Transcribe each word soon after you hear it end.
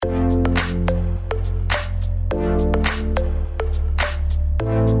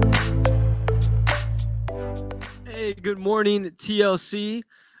Good morning, TLC.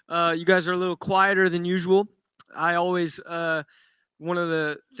 You guys are a little quieter than usual. I always, one of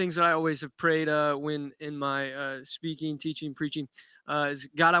the things that I always have prayed when in my speaking, teaching, preaching is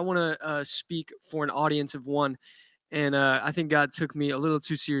God, I want to speak for an audience of one. And I think God took me a little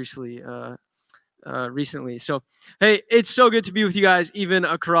too seriously recently. So, hey, it's so good to be with you guys, even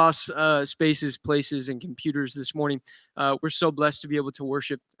across spaces, places, and computers this morning. We're so blessed to be able to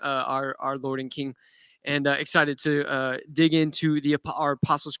worship our Lord and King, and excited to dig into our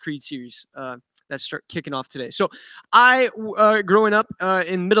Apostles' Creed series that start kicking off today. So, growing up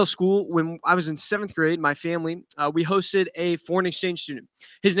in middle school, when I was in 7th grade, my family, we hosted a foreign exchange student.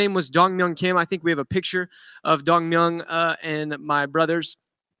 His name was Dong Myung Kim. I think we have a picture of Dong Myung and my brothers.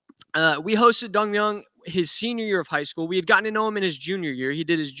 We hosted Dong Myung his senior year of high school. We had gotten to know him in his junior year. He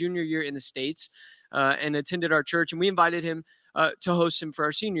did his junior year in the States and attended our church, and we invited him to host him for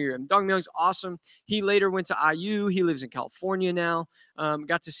our senior year. And Dong Myung's awesome. He later went to IU. He lives in California now.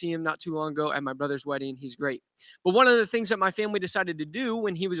 Got to see him not too long ago at my brother's wedding. He's great. But one of the things that my family decided to do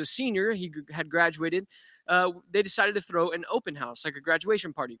when he was a senior, he had graduated, they decided to throw an open house, like a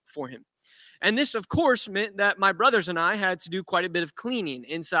graduation party for him. And this, of course, meant that my brothers and I had to do quite a bit of cleaning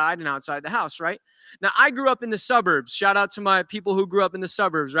inside and outside the house, right? Now, I grew up in the suburbs. Shout out to my people who grew up in the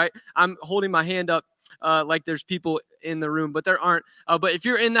suburbs, right? I'm holding my hand up like there's people in the room, but there aren't. But if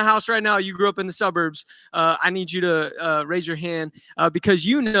you're in the house right now, you grew up in the suburbs, I need you to raise your hand because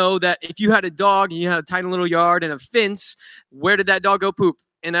you know that if you had a dog and you had a tiny little yard and a fence, where did that dog go poop?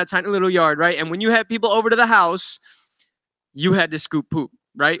 In that tiny little yard, right? And when you had people over to the house, you had to scoop poop,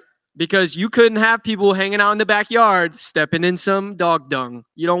 right? Because you couldn't have people hanging out in the backyard stepping in some dog dung.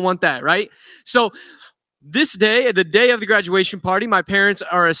 You don't want that, right? So this day, the day of the graduation party, my parents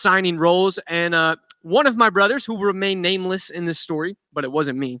are assigning roles, and one of my brothers, who will remain nameless in this story, but it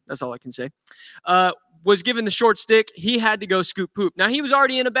wasn't me, that's all I can say, was given the short stick. He had to go scoop poop. Now, he was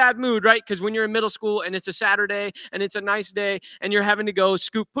already in a bad mood, right? Because when you're in middle school and it's a Saturday and it's a nice day and you're having to go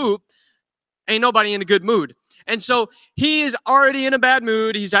scoop poop, ain't nobody in a good mood. And so he is already in a bad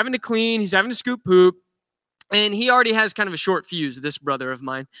mood. He's having to clean. He's having to scoop poop. And he already has kind of a short fuse, this brother of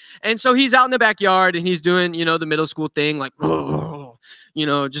mine. And so he's out in the backyard and he's doing, the middle school thing, like,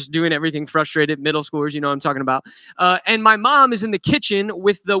 just doing everything frustrated. Middle schoolers, you know what I'm talking about. And my mom is in the kitchen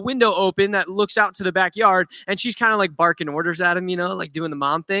with the window open that looks out to the backyard. And she's kind of like barking orders at him, like doing the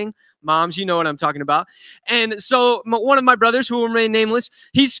mom thing. Moms, you know what I'm talking about. And so one of my brothers, who will remain nameless,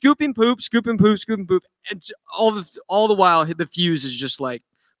 he's scooping poop. And all the while, the fuse is just like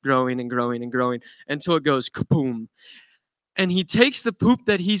growing and growing and growing until it goes kaboom. And he takes the poop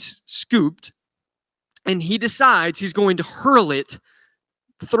that he's scooped and he decides he's going to throw it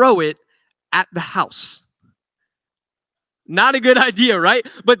at the house. Not a good idea, right?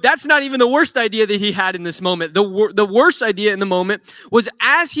 But that's not even the worst idea that he had in this moment. The worst idea in the moment was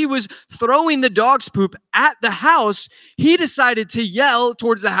as he was throwing the dog's poop at the house, he decided to yell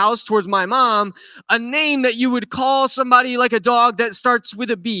towards the house, towards my mom, a name that you would call somebody like a dog that starts with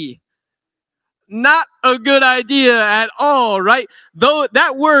a B. Not a good idea at all, right? Though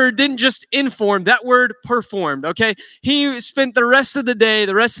that word didn't just inform, that word performed, okay? He spent the rest of the day,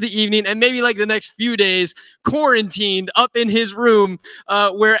 the rest of the evening, and maybe like the next few days quarantined up in his room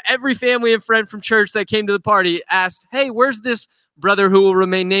where every family and friend from church that came to the party asked, hey, where's this brother who will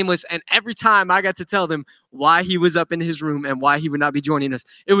remain nameless? And every time I got to tell them why he was up in his room and why he would not be joining us.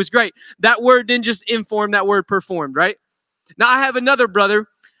 It was great. That word didn't just inform, that word performed, right? Now I have another brother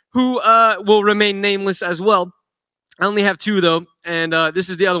who will remain nameless as well. I only have two, though, and this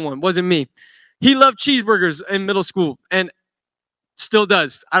is the other one. Wasn't me. He loved cheeseburgers in middle school, and still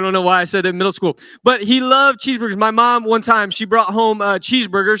does. I don't know why I said in middle school, but he loved cheeseburgers. My mom, one time, she brought home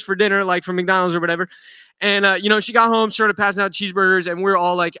cheeseburgers for dinner, like from McDonald's or whatever, and, she got home, started passing out cheeseburgers, and we were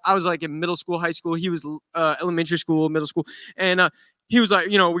all like, I was like in middle school, high school. He was elementary school, middle school, and he was like,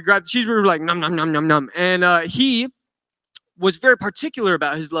 we grabbed the cheeseburger, like, nom, nom, nom, nom, nom, and he was very particular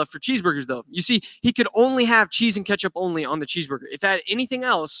about his love for cheeseburgers, though. You see, he could only have cheese and ketchup only on the cheeseburger. If it had anything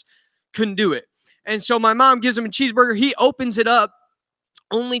else, couldn't do it. And so my mom gives him a cheeseburger. He opens it up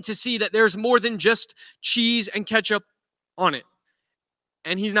only to see that there's more than just cheese and ketchup on it.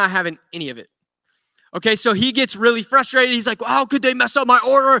 And he's not having any of it. Okay, so he gets really frustrated. He's like, well, how could they mess up my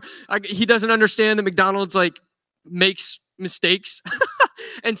order? He doesn't understand that McDonald's, makes mistakes.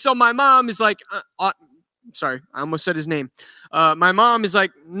 And so my mom is like, sorry, I almost said his name. My mom is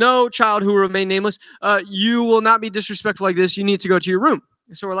like, no, child who will remain nameless, you will not be disrespectful like this. You need to go to your room.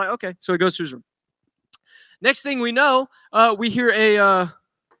 And so we're like, okay. So he goes to his room. Next thing we know, we hear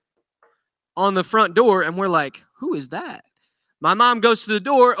on the front door, and we're like, who is that? My mom goes to the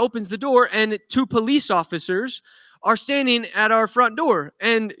door, opens the door, and two police officers are standing at our front door.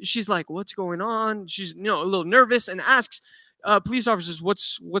 And she's like, what's going on? She's, a little nervous and asks police officers,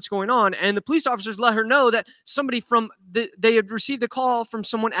 what's going on? And the police officers let her know that somebody they had received a call from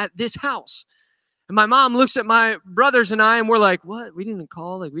someone at this house. And my mom looks at my brothers and I, and we're like, what? We didn't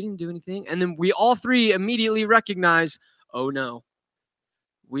call, we didn't do anything. And then we all three immediately recognize, oh no,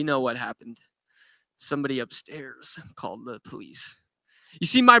 we know what happened. Somebody upstairs called the police. You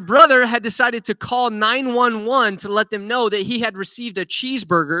see, my brother had decided to call 911 to let them know that he had received a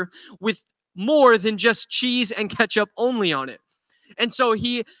cheeseburger with more than just cheese and ketchup only on it. And so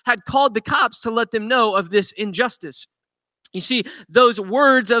he had called the cops to let them know of this injustice. You see, those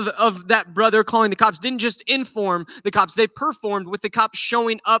words of that brother calling the cops didn't just inform the cops. They performed with the cops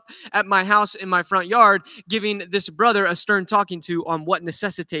showing up at my house in my front yard, giving this brother a stern talking to on what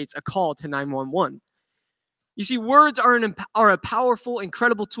necessitates a call to 911. You see, words are a powerful,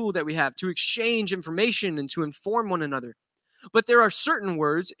 incredible tool that we have to exchange information and to inform one another. But there are certain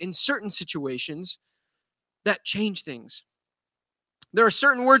words in certain situations that change things. There are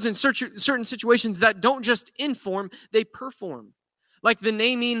certain words in certain situations that don't just inform, they perform. Like the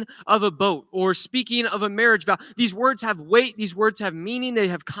naming of a boat or speaking of a marriage vow. These words have weight, these words have meaning, they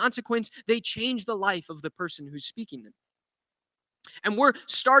have consequence. They change the life of the person who's speaking them. And we're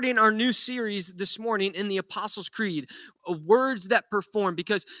starting our new series this morning in the Apostles' Creed, words that perform,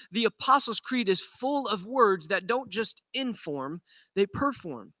 because the Apostles' Creed is full of words that don't just inform, they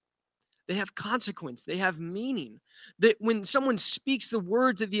perform. They have consequence. They have meaning. That when someone speaks the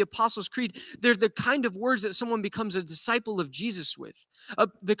words of the Apostles' Creed, they're the kind of words that someone becomes a disciple of Jesus with.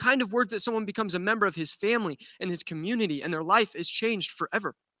 The kind of words that someone becomes a member of his family and his community, and their life is changed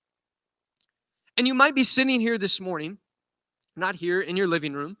forever. And you might be sitting here this morning, not here in your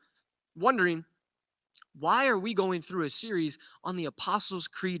living room, wondering, why are we going through a series on the Apostles'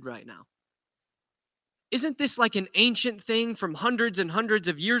 Creed right now? Isn't this like an ancient thing from hundreds and hundreds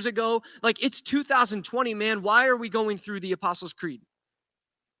of years ago? Like, it's 2020, man. Why are we going through the Apostles' Creed?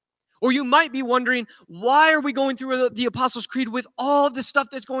 Or you might be wondering, why are we going through the Apostles' Creed with all of the stuff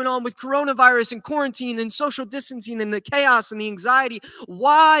that's going on with coronavirus and quarantine and social distancing and the chaos and the anxiety?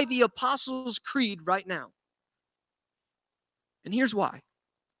 Why the Apostles' Creed right now? And here's why.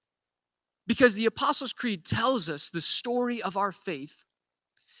 Because the Apostles' Creed tells us the story of our faith,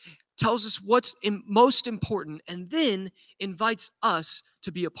 tells us what's most important, and then invites us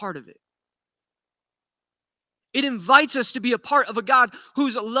to be a part of it. It invites us to be a part of a God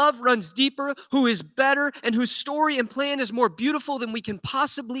whose love runs deeper, who is better, and whose story and plan is more beautiful than we can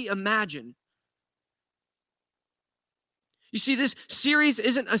possibly imagine. You see, this series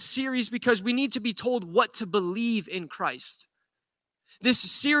isn't a series because we need to be told what to believe in Christ. This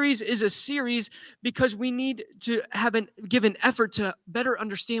series is a series because we need to give an effort to better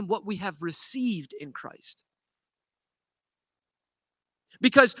understand what we have received in Christ.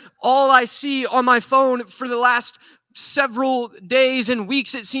 Because all I see on my phone for the last several days and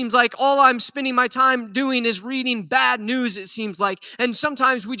weeks, it seems like all I'm spending my time doing is reading bad news, it seems like. And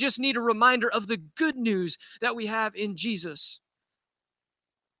sometimes we just need a reminder of the good news that we have in Jesus.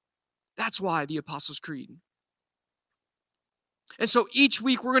 That's why the Apostles' Creed. And so each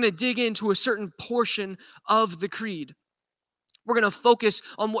week we're going to dig into a certain portion of the creed. We're going to focus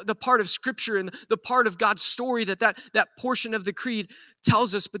on what the part of Scripture and the part of God's story that portion of the creed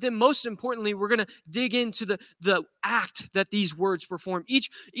tells us. But then most importantly, we're going to dig into the act that these words perform. Each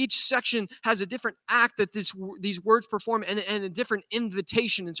section has a different act that these words perform and a different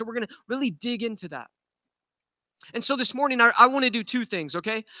invitation. And so we're going to really dig into that. And so this morning, I want to do two things,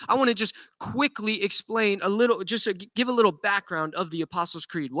 okay? I want to just quickly explain give a little background of the Apostles'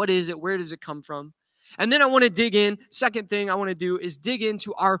 Creed. What is it? Where does it come from? And then I want to dig in. Second thing I want to do is dig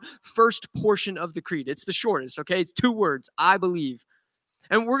into our first portion of the creed. It's the shortest, okay? It's 2 words, I believe.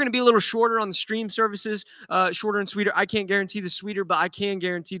 And we're going to be a little shorter on the stream services, shorter and sweeter. I can't guarantee the sweeter, but I can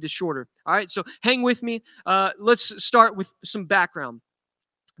guarantee the shorter. All right, so hang with me. Let's start with some background.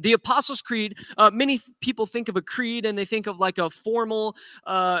 The Apostles' Creed, many people think of a creed and they think of like a formal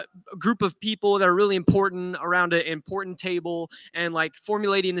group of people that are really important around an important table and like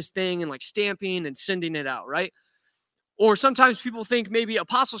formulating this thing and like stamping and sending it out, right? Or sometimes people think maybe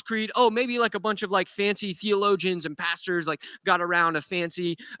Apostles' Creed, maybe like a bunch of like fancy theologians and pastors like got around a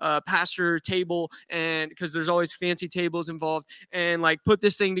fancy pastor table, and because there's always fancy tables involved, and like put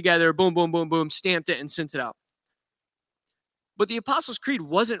this thing together, boom, boom, boom, boom, stamped it and sent it out. But the Apostles' Creed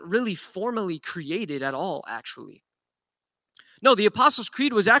wasn't really formally created at all, actually. No, the Apostles'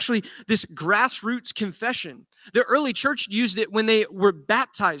 Creed was actually this grassroots confession. The early church used it when they were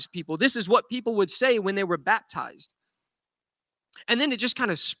baptized people. This is what people would say when they were baptized. And then it just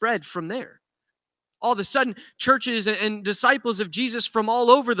kind of spread from there. all of a sudden, churches and disciples of Jesus from all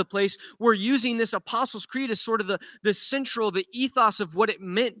over the place were using this Apostles' Creed as sort of the ethos of what it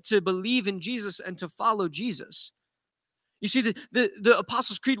meant to believe in Jesus and to follow Jesus. You see, the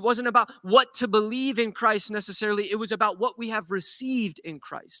Apostles' Creed wasn't about what to believe in Christ necessarily. It was about what we have received in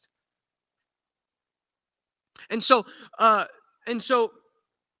Christ. And so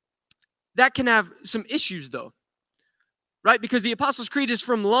that can have some issues, though, right? Because the Apostles' Creed is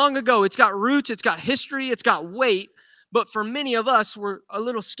from long ago. It's got roots, it's got history, it's got weight. But for many of us, we're a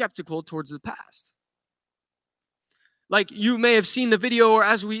little skeptical towards the past. Like you may have seen the video, or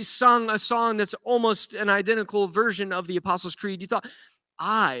as we sung a song that's almost an identical version of the Apostles' Creed, you thought,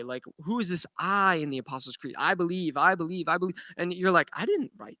 who is this I in the Apostles' Creed? I believe. And you're like, I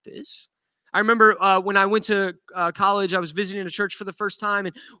didn't write this. I remember when I went to college, I was visiting a church for the first time,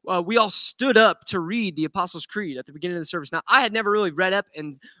 and we all stood up to read the Apostles' Creed at the beginning of the service. Now, I had never really read up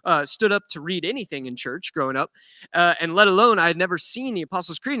and stood up to read anything in church growing up, and let alone I had never seen the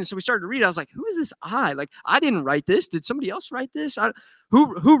Apostles' Creed. And so we started to read. I was like, who is this I? Like, I didn't write this. Did somebody else write this?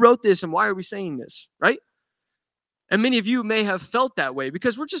 Who wrote this, and why are we saying this, right? And many of you may have felt that way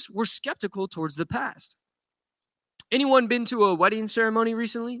because we're skeptical towards the past. Anyone been to a wedding ceremony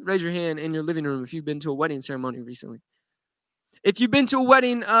recently? Raise your hand in your living room if you've been to a wedding ceremony recently. If you've been to a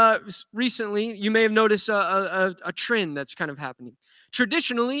wedding recently, you may have noticed a trend that's kind of happening.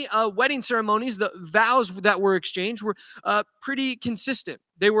 Traditionally, wedding ceremonies, the vows that were exchanged were pretty consistent.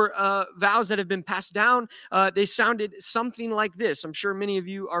 They were vows that have been passed down. They sounded something like this. I'm sure many of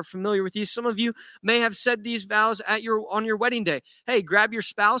you are familiar with these. Some of you may have said these vows on your wedding day. Hey, grab your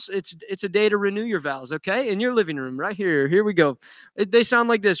spouse. It's a day to renew your vows, okay? In your living room, right here. Here we go. They sound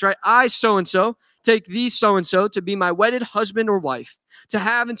like this, right? I, so-and-so, take thee, so-and-so, to be my wedded husband or wife, to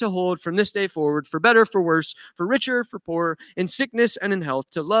have and to hold from this day forward, for better, for worse, for richer, for poorer, in sickness and in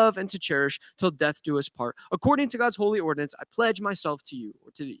health, to love and to cherish till death do us part. According to God's holy ordinance, I pledge myself to you,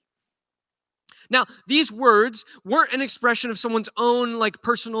 or to thee. Now, these words weren't an expression of someone's own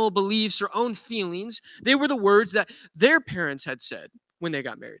personal beliefs or own feelings. They were the words that their parents had said when they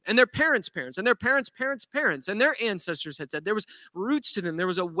got married, and their parents' parents, and their parents' parents' parents, and their ancestors had said. There was roots to them. There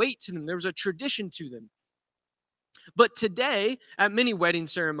was a weight to them. There was a tradition to them. But today, at many wedding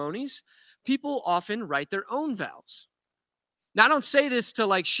ceremonies, people often write their own vows. Now, I don't say this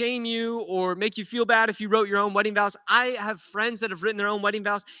to shame you or make you feel bad if you wrote your own wedding vows. I have friends that have written their own wedding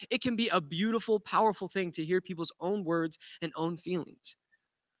vows. It can be a beautiful, powerful thing to hear people's own words and own feelings.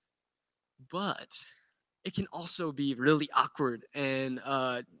 But it can also be really awkward and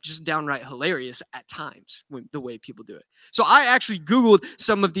just downright hilarious at times the way people do it. So I actually Googled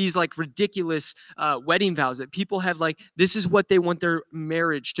some of these ridiculous wedding vows that people have this is what they want their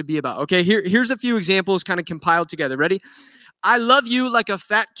marriage to be about. Okay, here's a few examples kind of compiled together. Ready? I love you like a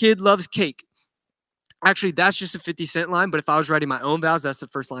fat kid loves cake. Actually, that's just a 50 Cent line, but if I was writing my own vows, that's the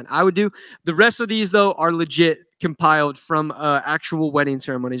first line I would do. The rest of these, though, are legit compiled from actual wedding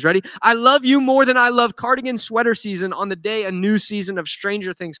ceremonies. Ready? I love you more than I love cardigan sweater season on the day a new season of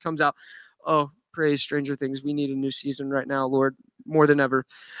Stranger Things comes out. Oh, praise Stranger Things. We need a new season right now, Lord, more than ever.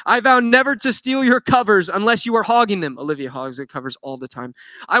 I vow never to steal your covers unless you are hogging them. Olivia hogs the covers all the time.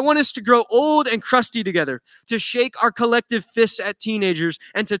 I want us to grow old and crusty together, to shake our collective fists at teenagers,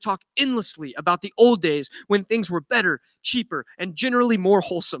 and to talk endlessly about the old days when things were better, cheaper, and generally more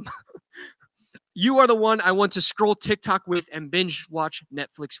wholesome. You are the one I want to scroll TikTok with and binge watch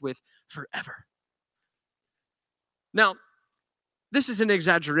Netflix with forever. Now, this is an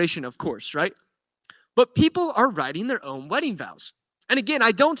exaggeration, of course, right? But people are writing their own wedding vows. And again,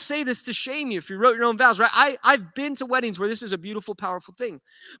 I don't say this to shame you if you wrote your own vows, right? I've been to weddings where this is a beautiful, powerful thing.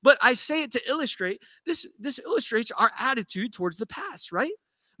 But I say it to illustrate, this illustrates our attitude towards the past, right?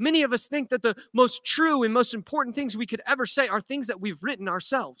 Many of us think that the most true and most important things we could ever say are things that we've written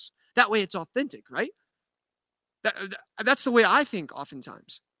ourselves. That way it's authentic, right? That's the way I think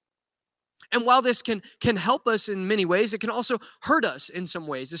oftentimes. And while this can help us in many ways, it can also hurt us in some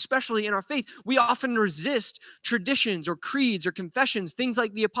ways, especially in our faith. We often resist traditions or creeds or confessions, things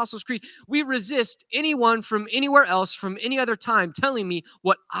like the Apostles' Creed. We resist anyone from anywhere else, from any other time, telling me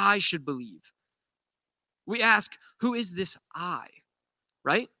what I should believe. We ask, who is this I,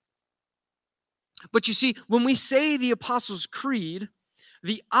 right? But you see, when we say the Apostles' Creed,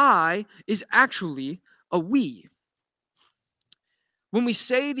 the I is actually a we. When we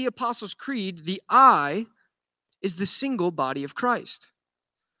say the Apostles' Creed, the I is the single body of Christ.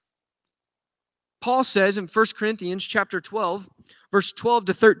 Paul says in 1 Corinthians chapter 12, verse 12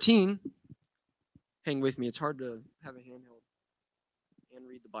 to 13, hang with me, it's hard to have a handheld and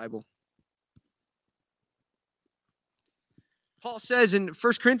read the Bible. Paul says in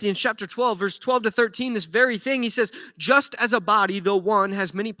 1 Corinthians chapter 12, verse 12 to 13, this very thing. He says, just as a body, though one,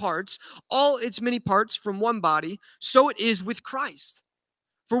 has many parts, all its many parts from one body, so it is with Christ.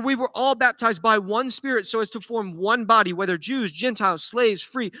 For we were all baptized by one Spirit so as to form one body, whether Jews, Gentiles, slaves,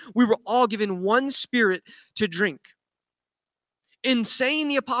 free. We were all given one Spirit to drink. In saying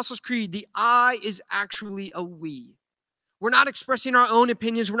the Apostles' Creed, the I is actually a we. We're not expressing our own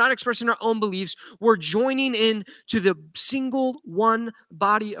opinions. We're not expressing our own beliefs. We're joining in to the single one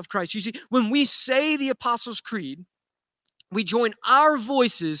body of Christ. You see, when we say the Apostles' Creed, we join our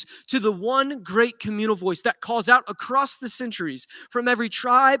voices to the one great communal voice that calls out across the centuries from every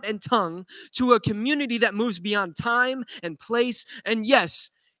tribe and tongue to a community that moves beyond time and place and, yes,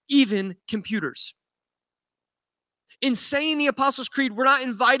 even computers. In saying the Apostles' Creed, we're not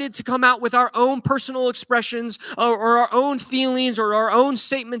invited to come out with our own personal expressions or our own feelings or our own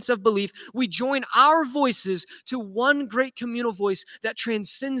statements of belief. We join our voices to one great communal voice that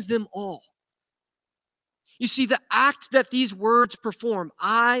transcends them all. You see, the act that these words perform,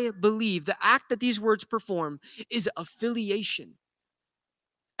 I believe, the act that these words perform is affiliation.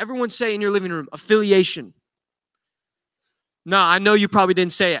 Everyone say in your living room, affiliation. No, I know you probably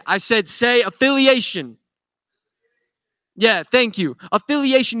didn't say it. I said, say affiliation. Yeah, thank you.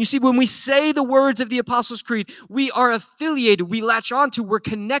 Affiliation. You see, when we say the words of the Apostles' Creed, we are affiliated. We latch onto, we're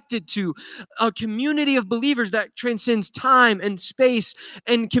connected to a community of believers that transcends time and space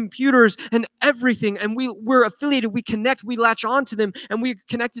and computers and everything. And we're affiliated. We connect. We latch onto them. And we're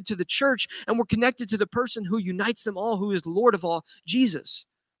connected to the church. And we're connected to the person who unites them all, who is Lord of all, Jesus.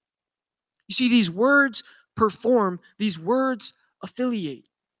 You see, these words perform. These words affiliate.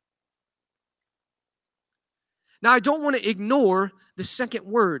 Now, I don't want to ignore the second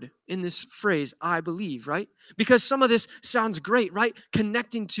word in this phrase, I believe, right? Because some of this sounds great, right?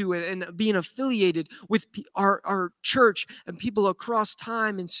 Connecting to it and being affiliated with our church and people across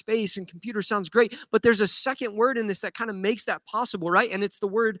time and space and computer sounds great. But there's a second word in this that kind of makes that possible, right? And it's the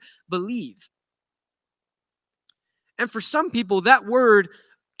word believe. And for some people, that word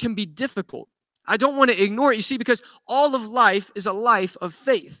can be difficult. I don't want to ignore it, you see, because all of life is a life of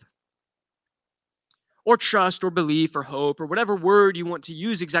faith. Or trust, or belief, or hope, or whatever word you want to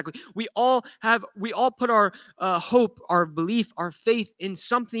use exactly. We all put our hope, our belief, our faith in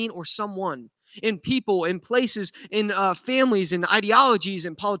something or someone, in people, in places, in families, in ideologies,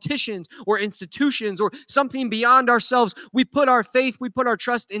 in politicians, or institutions, or something beyond ourselves. We put our faith, we put our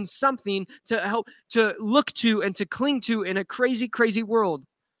trust in something to help, to look to, and to cling to in a crazy, crazy world.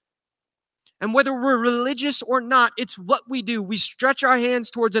 And whether we're religious or not, it's what we do. We stretch our hands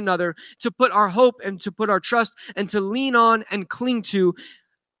towards another to put our hope and to put our trust and to lean on and cling to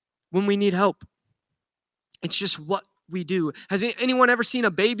when we need help. It's just what we do. Has anyone ever seen a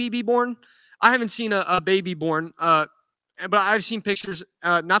baby be born? I haven't seen a baby born, but I've seen pictures,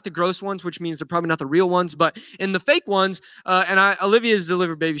 not the gross ones, which means they're probably not the real ones, but in the fake ones, Olivia's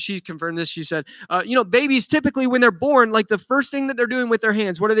delivered baby. She confirmed this. She said, babies typically when they're born, like the first thing that they're doing with their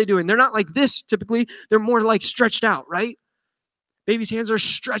hands, what are they doing? They're not like this typically. They're more like stretched out, right? Babies' hands are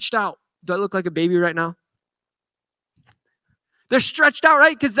stretched out. Do I look like a baby right now? They're stretched out,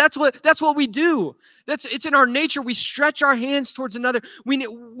 right? Because that's what we do. It's in our nature. We stretch our hands towards another.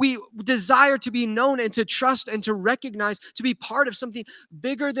 We desire to be known and to trust and to recognize, to be part of something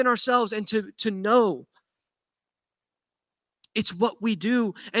bigger than ourselves and to know. It's what we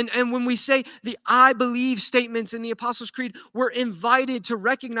do. And when we say the I believe statements in the Apostles' Creed, we're invited to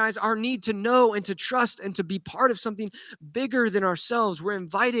recognize our need to know and to trust and to be part of something bigger than ourselves. We're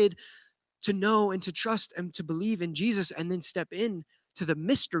invited to know and to trust and to believe in Jesus and then step in to the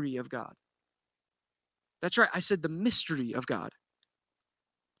mystery of God. That's right, I said the mystery of God.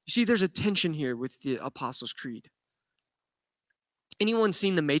 You see, there's a tension here with the Apostles' Creed. Anyone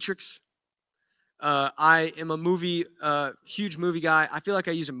seen The Matrix? I am a huge movie guy. I feel like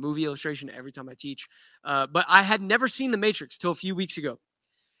I use a movie illustration every time I teach. But I had never seen The Matrix till a few weeks ago.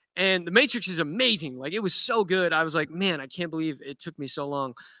 And The Matrix is amazing. Like, it was so good. I was like, man, I can't believe it took me so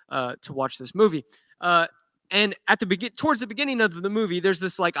long to watch this movie. And towards the beginning of the movie, there's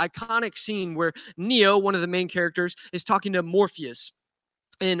this like iconic scene where Neo, one of the main characters, is talking to Morpheus.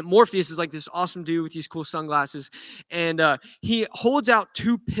 And Morpheus is like this awesome dude with these cool sunglasses. And he holds out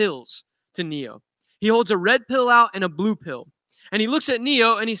two pills to Neo. He holds a red pill out and a blue pill. And he looks at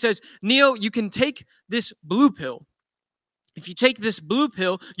Neo and he says, Neo, you can take this blue pill. If you take this blue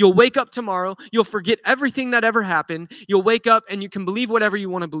pill, you'll wake up tomorrow. You'll forget everything that ever happened. You'll wake up and you can believe whatever you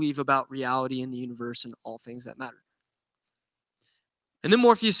want to believe about reality and the universe and all things that matter. And then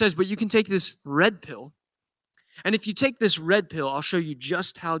Morpheus says, but you can take this red pill. And if you take this red pill, I'll show you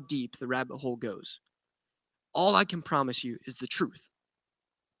just how deep the rabbit hole goes. All I can promise you is the truth.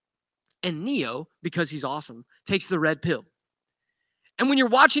 And Neo, because he's awesome, takes the red pill. And when you're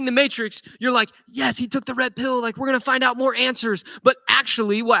watching The Matrix, you're like, yes, he took the red pill. Like, we're going to find out more answers. But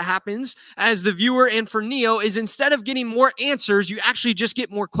actually, what happens as the viewer and for Neo is instead of getting more answers, you actually just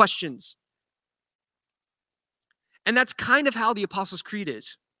get more questions. And that's kind of how the Apostles' Creed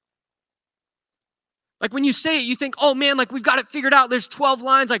is. Like, when you say it, you think, oh, man, like, we've got it figured out. There's 12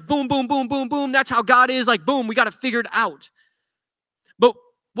 lines, like, boom, boom, boom, boom, boom. That's how God is. Like, boom, we got it figured out. But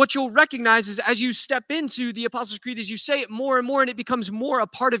what you'll recognize is as you step into the Apostles' Creed, as you say it more and more and it becomes more a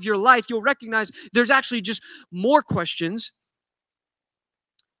part of your life, you'll recognize there's actually just more questions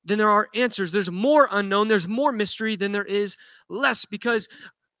than there are answers. There's more unknown. There's more mystery than there is less, because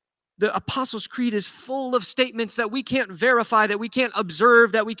the Apostles' Creed is full of statements that we can't verify, that we can't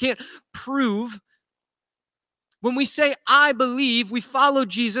observe, that we can't prove. When we say, I believe, we follow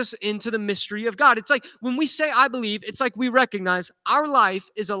Jesus into the mystery of God. It's like when we say, I believe, it's like we recognize our life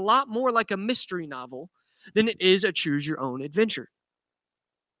is a lot more like a mystery novel than it is a choose your own adventure.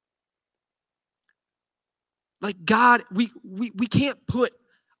 Like God, we can't put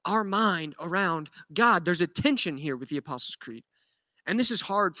our mind around God. There's a tension here with the Apostles' Creed. And this is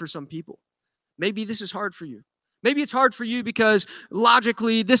hard for some people. Maybe this is hard for you. Maybe it's hard for you because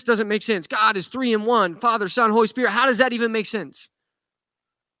logically this doesn't make sense. God is 3 in 1, Father, Son, Holy Spirit. How does that even make sense?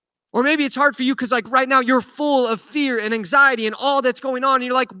 Or maybe it's hard for you because like right now you're full of fear and anxiety and all that's going on. And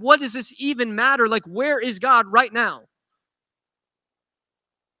you're like, what does this even matter? Like, where is God right now?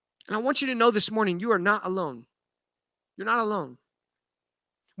 And I want you to know this morning, you are not alone. You're not alone.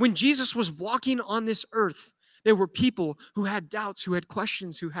 When Jesus was walking on this earth, there were people who had doubts, who had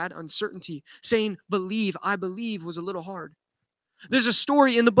questions, who had uncertainty. Saying, believe, I believe was a little hard. There's a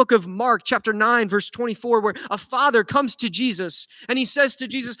story in the book of Mark, chapter 9, verse 24, where a father comes to Jesus and he says to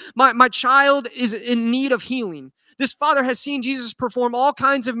Jesus, my child is in need of healing. This father has seen Jesus perform all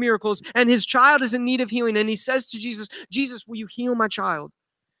kinds of miracles and his child is in need of healing. And he says to Jesus, Jesus, will you heal my child?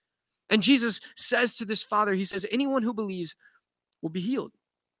 And Jesus says to this father, he says, anyone who believes will be healed.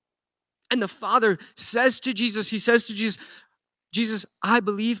 And the father says to Jesus, he says to Jesus, Jesus, I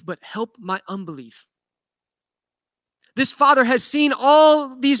believe, but help my unbelief. This father has seen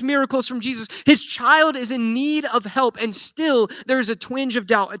all these miracles from Jesus. His child is in need of help, and still there is a twinge of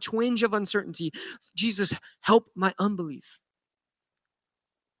doubt, a twinge of uncertainty. Jesus, help my unbelief.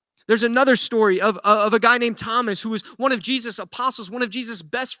 There's another story of a guy named Thomas, who was one of Jesus' apostles, one of Jesus'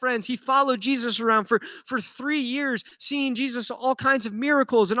 best friends. He followed Jesus around for 3 years, seeing Jesus all kinds of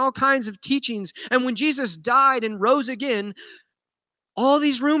miracles and all kinds of teachings. And when Jesus died and rose again, all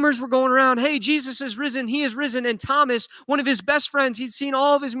these rumors were going around, hey, Jesus is risen, he is risen. And Thomas, one of his best friends, he'd seen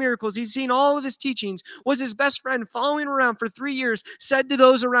all of his miracles, he'd seen all of his teachings, was his best friend, following around for 3 years, said to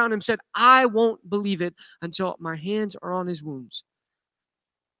those around him, said, I won't believe it until my hands are on his wounds.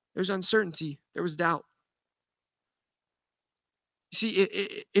 There's uncertainty. There was doubt. You see,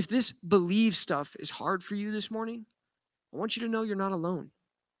 if this believe stuff is hard for you this morning, I want you to know you're not alone.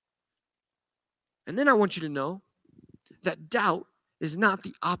 And then I want you to know that doubt is not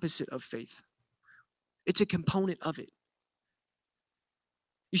the opposite of faith. It's a component of it.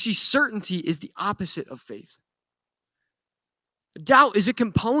 You see, certainty is the opposite of faith. Doubt is a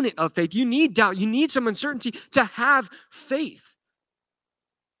component of faith. You need doubt. You need some uncertainty to have faith.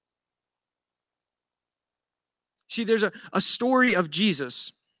 See, there's a story of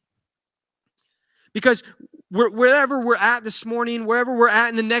Jesus. Because wherever we're at this morning, wherever we're at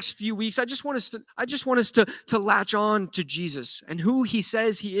in the next few weeks, I just want us to latch on to Jesus and who he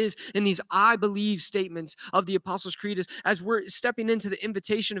says he is in these I believe statements of the Apostles' Creed. As we're stepping into the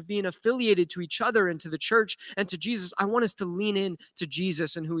invitation of being affiliated to each other and to the church and to Jesus, I want us to lean in to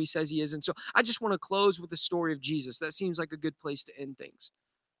Jesus and who he says he is. And so I just want to close with the story of Jesus. That seems like a good place to end things.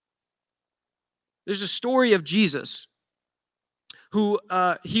 There's a story of Jesus who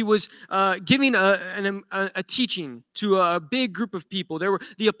he was giving a teaching to a big group of people.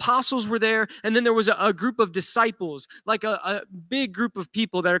 The apostles were there, and then there was a group of disciples, like a big group of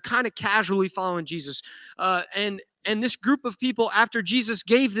people that are kind of casually following Jesus. And this group of people, after Jesus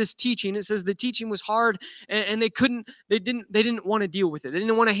gave this teaching, it says the teaching was hard, and they didn't want to deal with it. They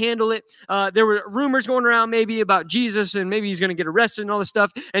didn't want to handle it. There were rumors going around maybe about Jesus, and maybe he's going to get arrested and all this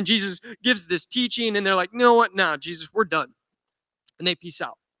stuff. And Jesus gives this teaching, and they're like, you know what? No, Jesus, we're done. And they peace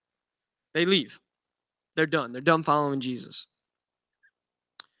out. They leave. They're done. They're done following Jesus.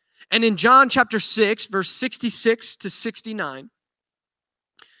 And in John chapter 6, verse 66 to 69,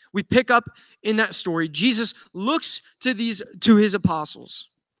 we pick up in that story, Jesus looks to his apostles.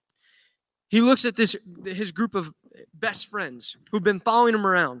 He looks at his group of best friends who've been following him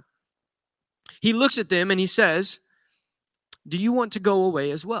around. He looks at them and he says, do you want to go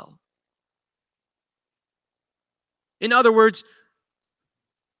away as well? In other words,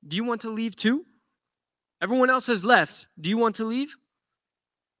 do you want to leave too? Everyone else has left. Do you want to leave?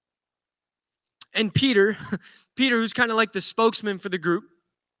 And Peter, who's kind of like the spokesman for the group,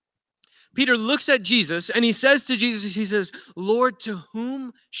 Peter looks at Jesus and he says to Jesus, he says, Lord, to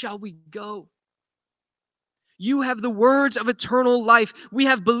whom shall we go? You have the words of eternal life. We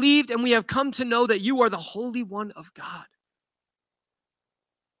have believed and we have come to know that you are the Holy One of God.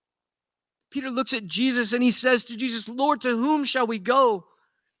 Peter looks at Jesus and he says to Jesus, Lord, to whom shall we go?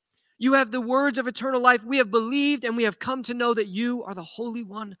 You have the words of eternal life. We have believed and we have come to know that you are the Holy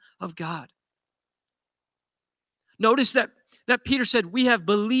One of God. Notice that Peter said, we have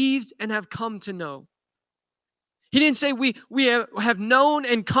believed and have come to know. He didn't say we have known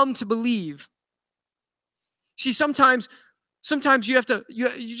and come to believe. See, sometimes you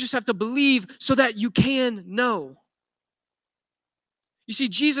just have to believe so that you can know. You see,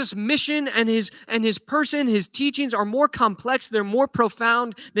 Jesus' mission and his person, his teachings are more complex, they're more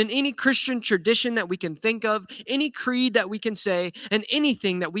profound than any Christian tradition that we can think of, any creed that we can say, and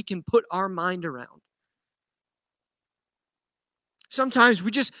anything that we can put our mind around. Sometimes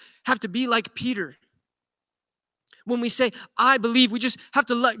we just have to be like Peter. When we say, I believe, we just have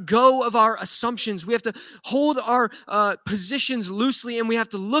to let go of our assumptions. We have to hold our positions loosely, and we have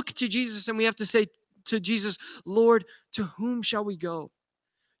to look to Jesus, and we have to say to Jesus, Lord, to whom shall we go?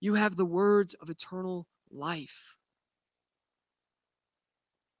 You have the words of eternal life.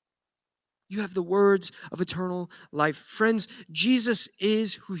 You have the words of eternal life. Friends, Jesus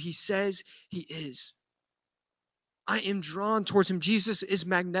is who he says he is. I am drawn towards him. Jesus is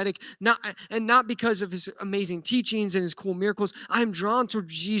magnetic, not because of his amazing teachings and his cool miracles. I am drawn to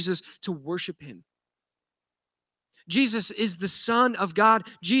Jesus to worship him. Jesus is the Son of God.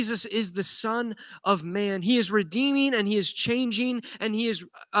 Jesus is the Son of man. He is redeeming and he is changing, and he is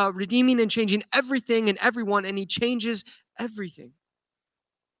redeeming and changing everything and everyone, and he changes everything.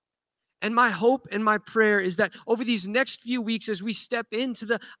 And my hope and my prayer is that over these next few weeks, as we step into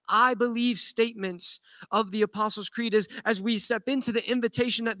the I believe statements of the Apostles' Creed, as we step into the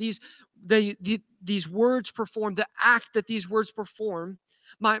invitation that these words perform, the act that these words perform,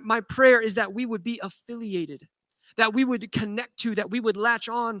 my prayer is that we would be affiliated, that we would connect to, that we would latch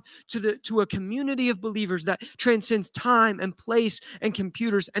on to a community of believers that transcends time and place and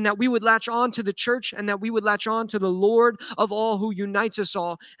computers, and that we would latch on to the church, and that we would latch on to the Lord of all who unites us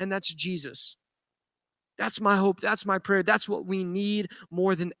all, and that's Jesus. That's my hope. That's my prayer. That's what we need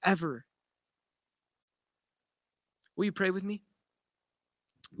more than ever. Will you pray with me?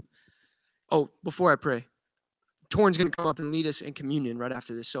 Oh, before I pray, Torrin's going to come up and lead us in communion right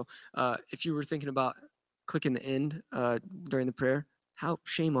after this. So if you were thinking about clicking the end during the prayer,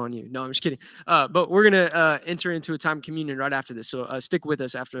 shame on you. No, I'm just kidding. But we're going to enter into a time of communion right after this. So stick with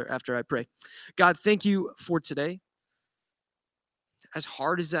us after I pray. God, thank you for today. As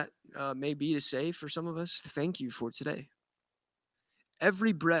hard as that may be to say for some of us, thank you for today.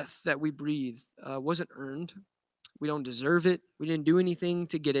 Every breath that we breathe wasn't earned. We don't deserve it. We didn't do anything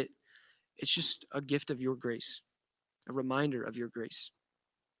to get it. It's just a gift of your grace, a reminder of your grace.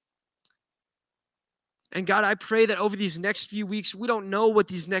 And God, I pray that over these next few weeks, we don't know what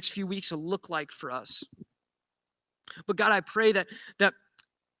these next few weeks will look like for us. But God, I pray that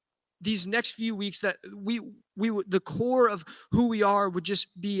these next few weeks, that we the core of who we are would just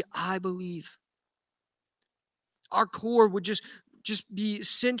be, I believe. Our core would just be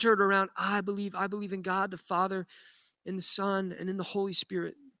centered around, I believe in God, the Father, in the Son, and in the Holy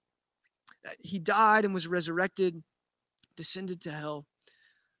Spirit. That he died and was resurrected, descended to hell,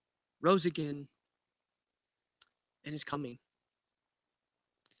 rose again, and is coming,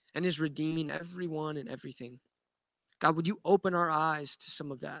 and is redeeming everyone and everything. God, would you open our eyes to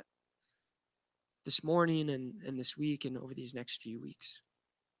some of that this morning and this week and over these next few weeks?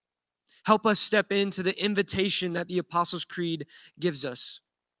 Help us step into the invitation that the Apostles' Creed gives us.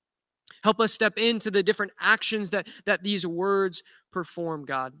 Help us step into the different actions that these words perform,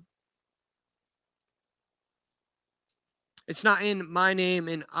 God. It's not in my name,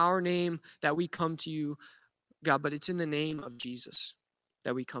 in our name, that we come to you, God, but it's in the name of Jesus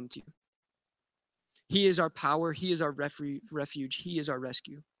that we come to you. He is our power. He is our refuge. He is our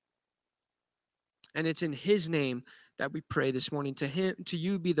rescue. And it's in his name that we pray this morning. To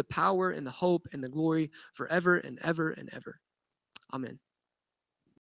you be the power and the hope and the glory forever and ever and ever. Amen.